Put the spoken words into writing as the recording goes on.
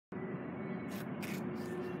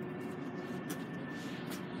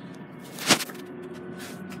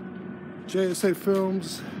JSA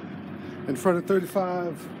Films in front of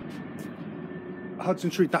 35 Hudson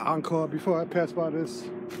Street, the Encore. Before I passed by this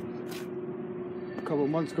a couple of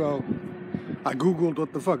months ago, I googled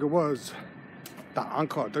what the fuck it was. The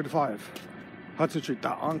Encore, 35 Hudson Street,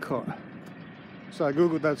 the Encore. So I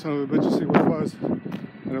googled that son of a bitch to see what it was,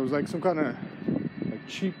 and it was like some kind of like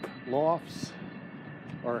cheap lofts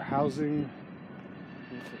or housing.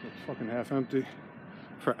 It's like it's fucking half empty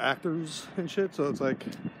for actors and shit. So it's like,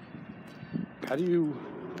 how do you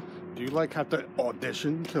like have to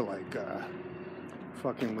audition to like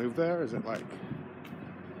fucking live there? Is it like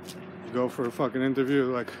you go for a fucking interview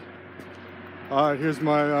like, all right, here's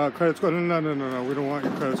my credit score. No, we don't want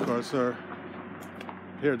your credit score, sir.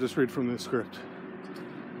 Here, just read from this script.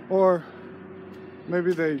 Or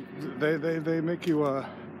maybe they make you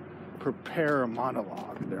prepare a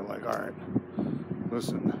monologue. They're like, all right,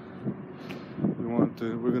 listen, we want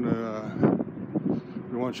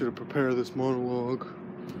you to prepare this monologue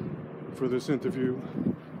for this interview.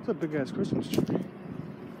 It's a big ass Christmas tree.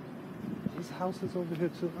 These houses over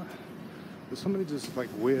here too. There's so many just like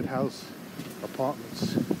weird house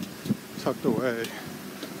apartments tucked away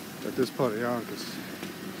at this part of Yonkers.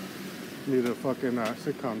 Need a fucking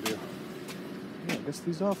sitcom deal. Yeah, I guess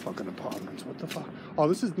these are fucking apartments. What the fuck? Oh,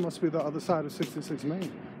 must be the other side of 66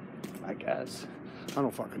 Main. I guess. I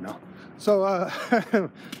don't fucking know. So,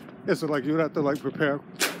 yeah, so like you would have to like prepare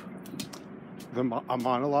a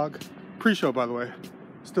monologue. Pre-show, by the way.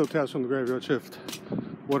 Still Tales from the Graveyard Shift.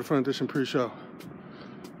 Waterfront Edition pre-show.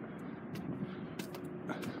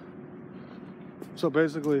 So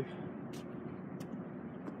basically,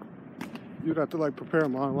 you'd have to like prepare a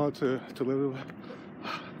monologue to live.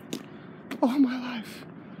 All my life,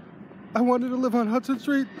 I wanted to live on Hudson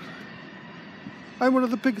Street. I'm one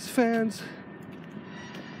of the biggest fans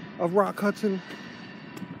of Rock Hudson,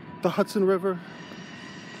 the Hudson River.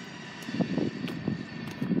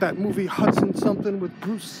 That movie Hudson something with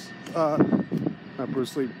Bruce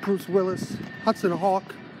Willis, Hudson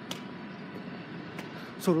Hawk.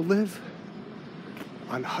 So to live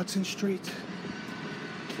on Hudson Street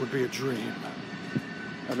would be a dream.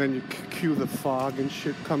 And then you cue the fog and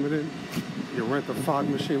shit coming in. You rent a fog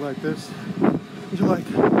machine like this. And you're like,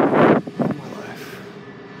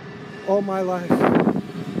 all my life,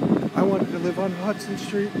 I wanted to live on Hudson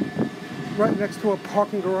Street, right next to a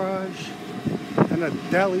parking garage and a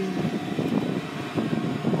deli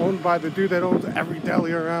owned by the dude that owns every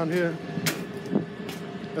deli around here.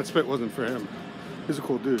 That spit wasn't for him. He's a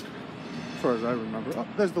cool dude, as far as I remember. Oh,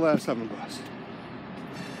 there's the last 7 bus.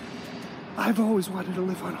 I've always wanted to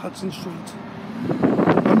live on Hudson Street.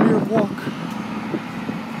 A mere walk,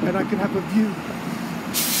 and I can have a view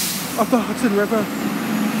of the Hudson River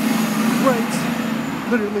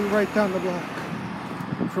literally right down the block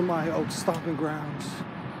from my old stomping grounds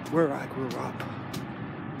where I grew up,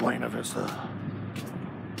 Buena Vista.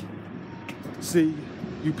 See,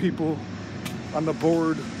 you people on the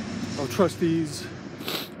board of trustees,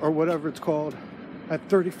 or whatever it's called, at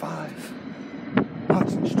 35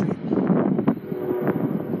 Hudson Street.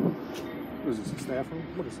 What is this, a staff room?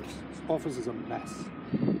 What is this? This office is a mess.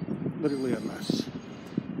 Literally a mess.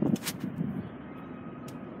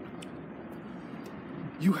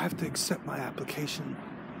 You have to accept my application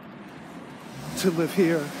to live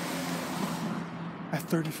here at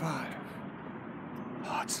 35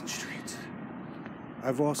 Hudson Street.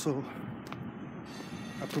 I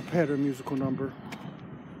prepared a musical number.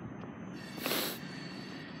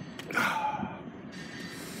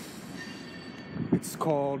 It's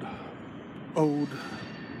called Ode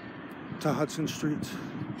to Hudson Street.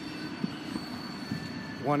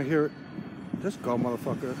 Want to hear it? Just go,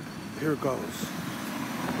 motherfucker. Here it goes.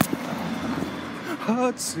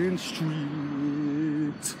 Hudson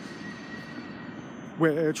Street,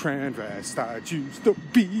 where transvestites used to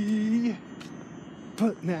be,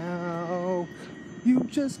 but now you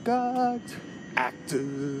just got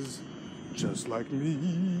actors just like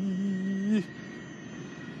me.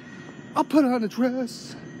 I'll put on a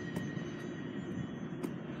dress,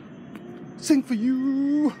 sing for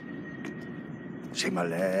you, shake my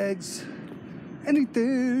legs,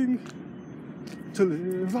 anything to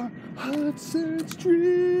live on Hudson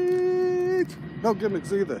Street. No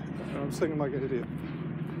gimmicks either. I'm singing like an idiot.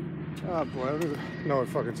 Oh boy, I don't know what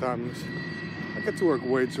fucking time it is. I get to work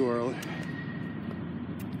way too early.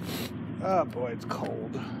 Oh boy, it's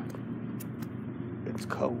cold. It's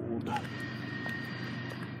cold.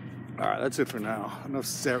 Alright, that's it for now. Enough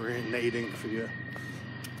serenading for you.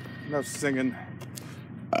 Enough singing.